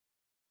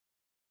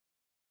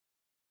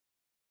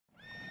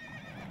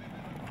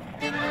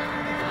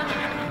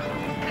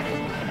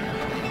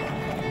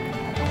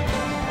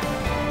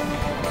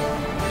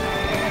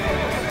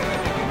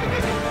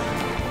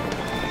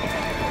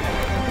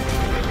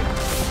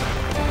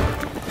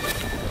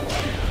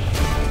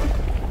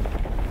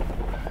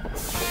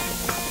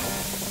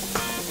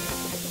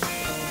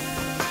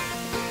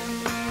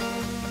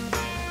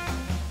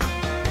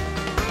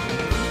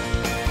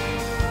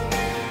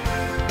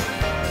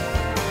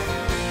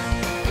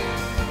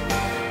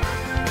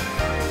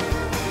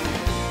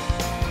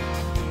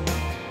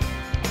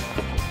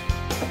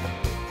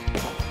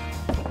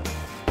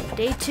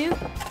Day 2.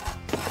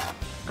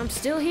 I'm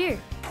still here.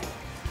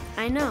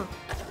 I know.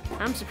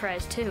 I'm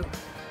surprised too.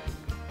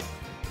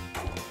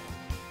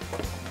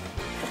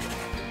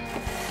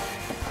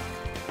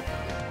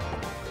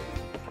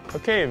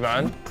 Okay,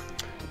 Yvonne.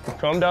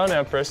 Comb down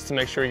Empress to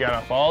make sure you got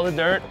off all the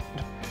dirt,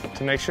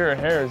 to make sure her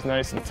hair is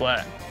nice and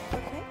flat.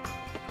 Okay.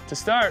 To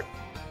start,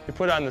 you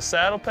put on the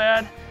saddle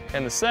pad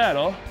and the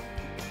saddle.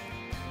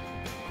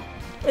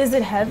 Is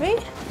it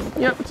heavy?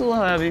 Yep, it's a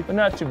little heavy, but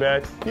not too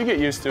bad. You get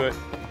used to it.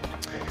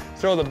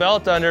 Throw the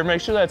belt under, make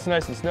sure that's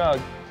nice and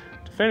snug.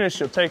 To finish,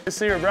 you'll take the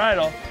sear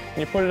bridle and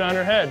you put it on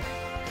her head.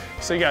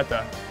 So you got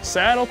the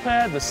saddle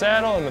pad, the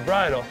saddle, and the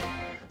bridle.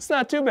 It's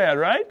not too bad,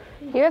 right?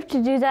 You have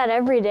to do that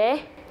every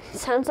day?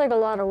 Sounds like a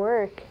lot of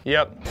work.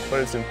 Yep, but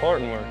it's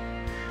important work.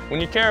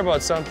 When you care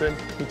about something,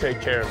 you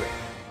take care of it.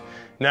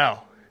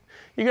 Now,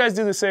 you guys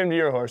do the same to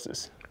your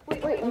horses.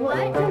 Wait,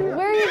 what?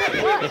 Where are you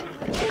going?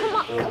 What? Come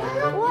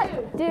on,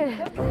 what? Dude.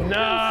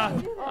 Nah,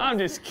 I'm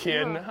just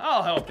kidding.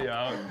 I'll help you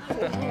out.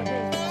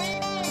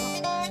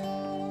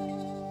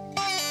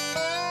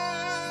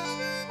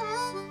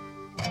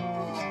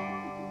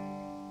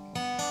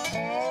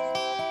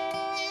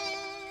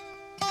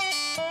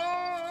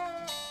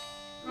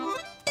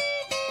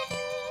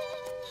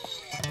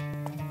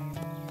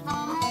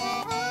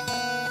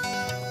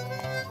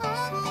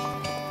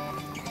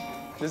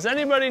 Does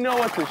anybody know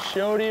what the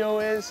rodeo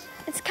is?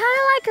 It's kind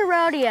of like a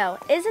rodeo,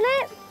 isn't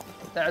it?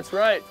 That's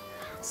right.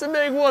 It's a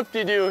big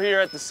whoop-de-doo here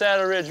at the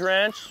Saddle Ridge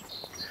Ranch.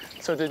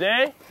 So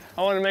today,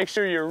 I want to make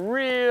sure you're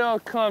real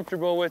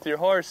comfortable with your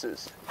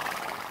horses.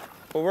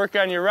 We'll work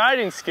on your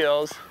riding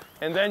skills,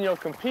 and then you'll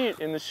compete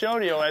in the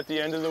rodeo at the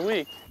end of the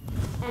week.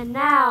 And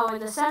now,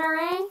 in the center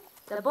ring,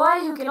 the boy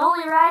who can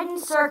only ride in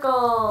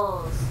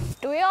circles.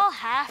 Do we all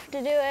have to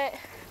do it?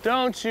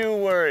 Don't you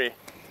worry.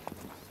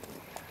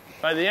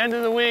 By the end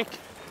of the week,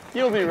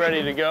 you'll be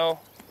ready to go.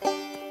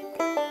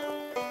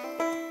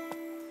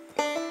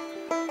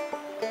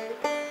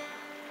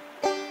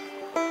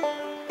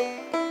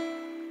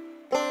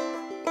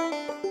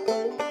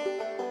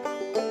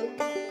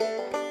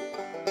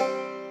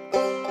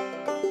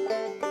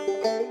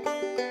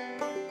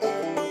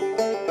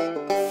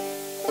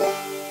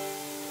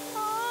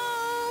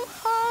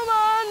 Home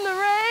on the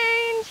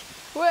range,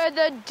 where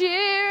the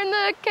deer and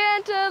the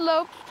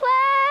cantaloupe play.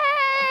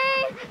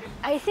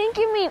 I think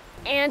you mean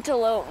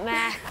antelope,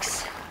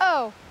 Max.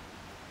 Oh,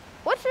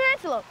 what's an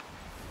antelope?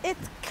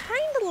 It's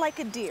kind of like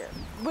a deer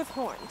with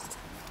horns.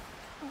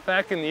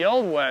 Back in the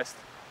Old West,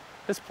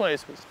 this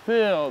place was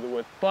filled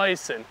with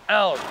bison,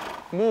 elk,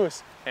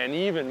 moose, and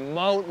even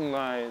mountain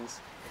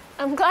lions.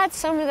 I'm glad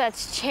some of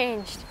that's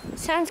changed.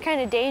 Sounds kind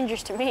of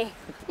dangerous to me.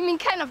 You mean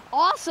kind of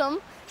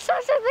awesome?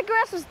 Sounds like the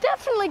grass was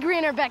definitely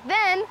greener back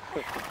then.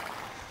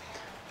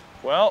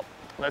 Well,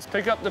 let's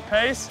pick up the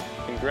pace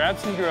and grab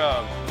some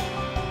grub.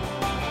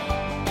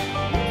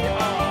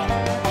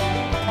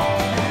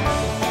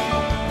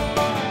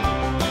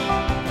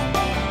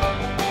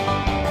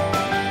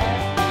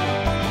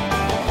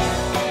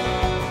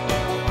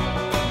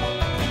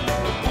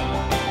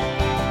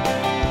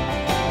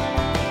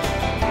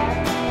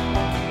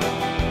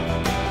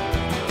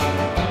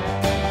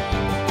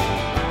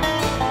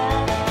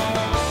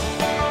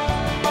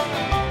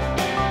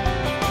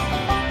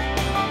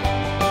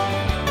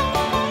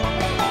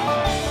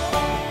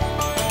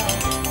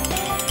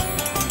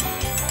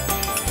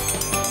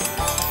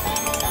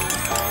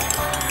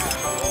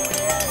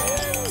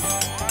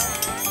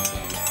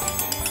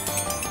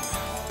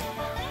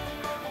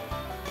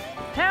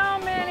 How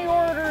many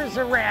orders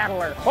of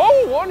rattler?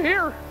 Oh, one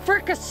here.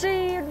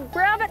 Fricasseed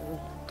rabbit,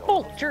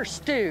 culture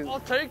stew. I'll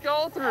take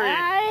all three.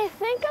 I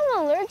think I'm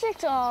allergic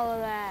to all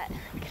of that.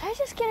 Could I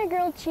just get a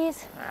grilled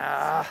cheese?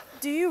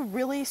 Do you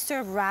really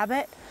serve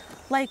rabbit?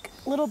 Like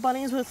little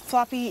bunnies with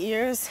floppy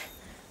ears?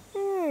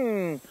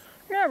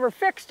 Never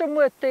fixed them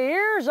with the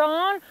ears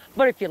on,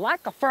 but if you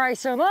like, I'll fry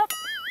some up.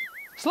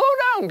 Slow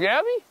down,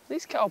 Gabby.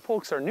 These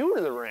cowpokes are new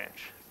to the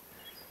ranch.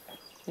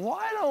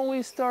 Why don't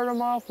we start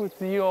them off with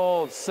the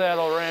old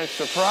Saddle Ranch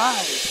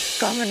surprise?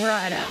 Coming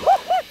right up.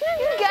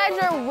 You guys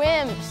are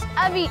wimps.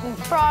 I've eaten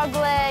frog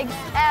legs,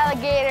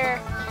 alligator.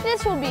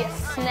 This will be a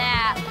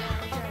snap.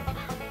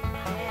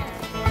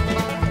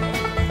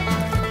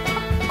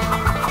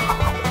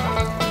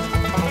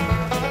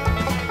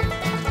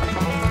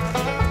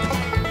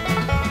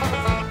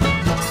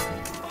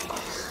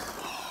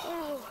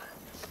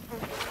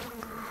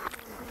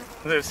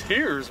 This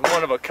here's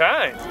one of a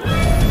kind.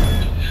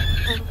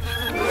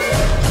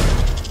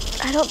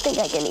 I don't think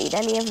I can eat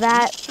any of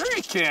that. Sure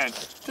you can.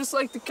 Just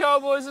like the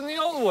cowboys in the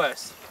Old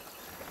West.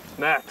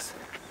 Max,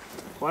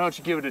 why don't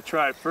you give it a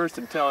try first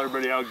and tell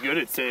everybody how good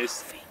it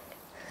tastes?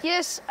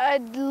 Yes,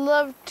 I'd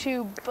love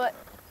to, but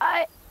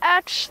I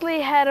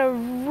actually had a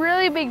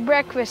really big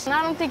breakfast, and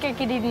I don't think I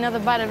could eat another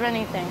bite of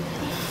anything.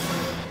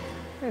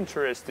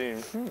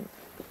 Interesting.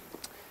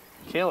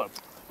 Caleb,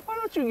 why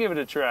don't you give it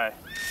a try?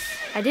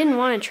 I didn't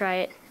want to try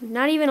it,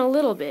 not even a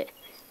little bit.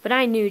 But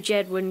I knew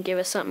Jed wouldn't give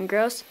us something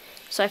gross,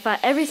 so I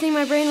fought everything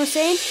my brain was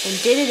saying and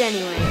did it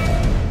anyway.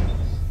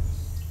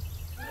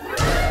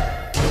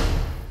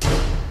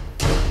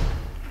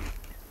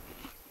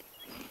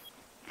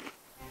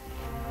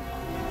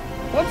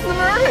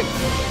 hurting?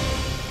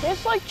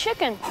 Tastes like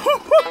chicken.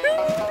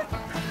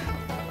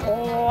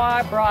 Oh,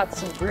 I brought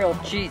some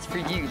grilled cheese for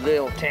you,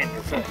 little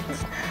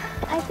tenderfoots.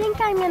 I think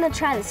I'm gonna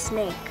try the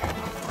snake.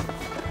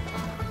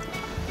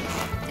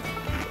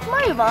 Come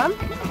on, Yvonne.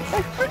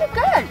 It's pretty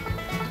good.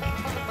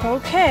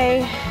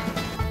 Okay.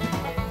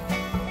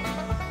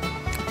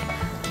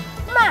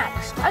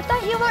 Max, I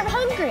thought you weren't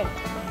hungry.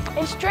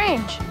 It's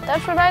strange.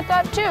 That's what I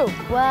thought too.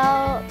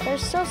 Well,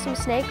 there's still some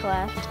snake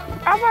left.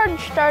 I've already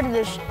started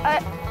this.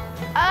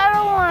 I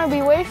don't want to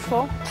be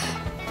wasteful.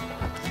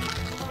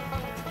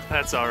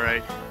 That's all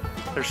right.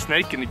 There's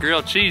snake in the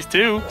grilled cheese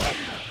too.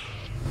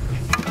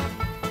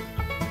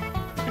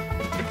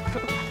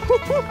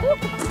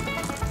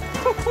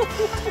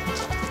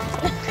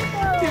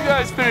 You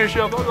guys finish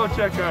up, I'll go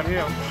check on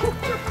him.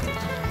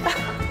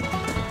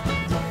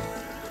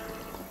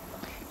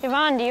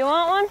 Yvonne, do you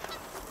want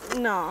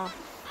one? No.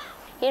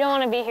 You don't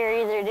want to be here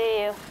either, do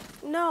you?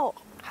 No,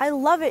 I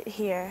love it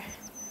here.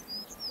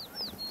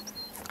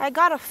 I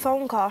got a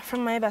phone call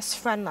from my best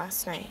friend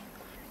last night.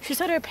 She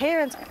said her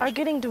parents are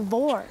getting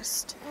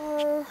divorced.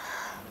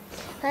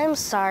 I'm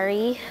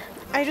sorry.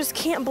 I just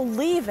can't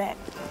believe it.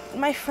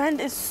 My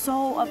friend is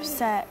so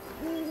upset.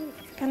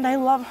 And I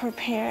love her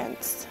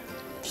parents.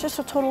 It's just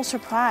a total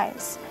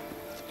surprise.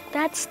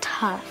 That's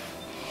tough.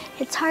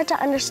 It's hard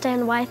to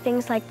understand why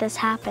things like this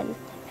happen,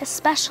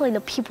 especially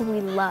the people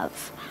we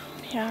love.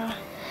 Yeah.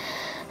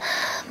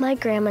 My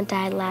grandma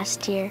died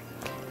last year.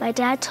 My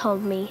dad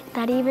told me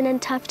that even in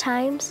tough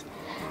times,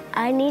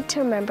 I need to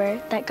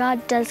remember that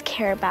God does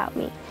care about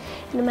me.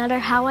 No matter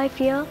how I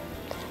feel,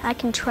 I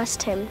can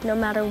trust Him no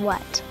matter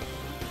what.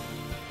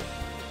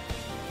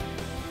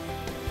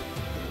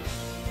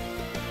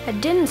 I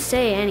didn't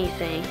say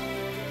anything.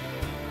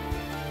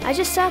 I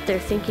just sat there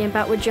thinking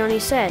about what Joni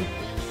said.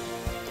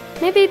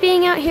 Maybe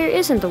being out here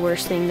isn't the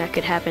worst thing that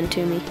could happen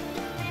to me.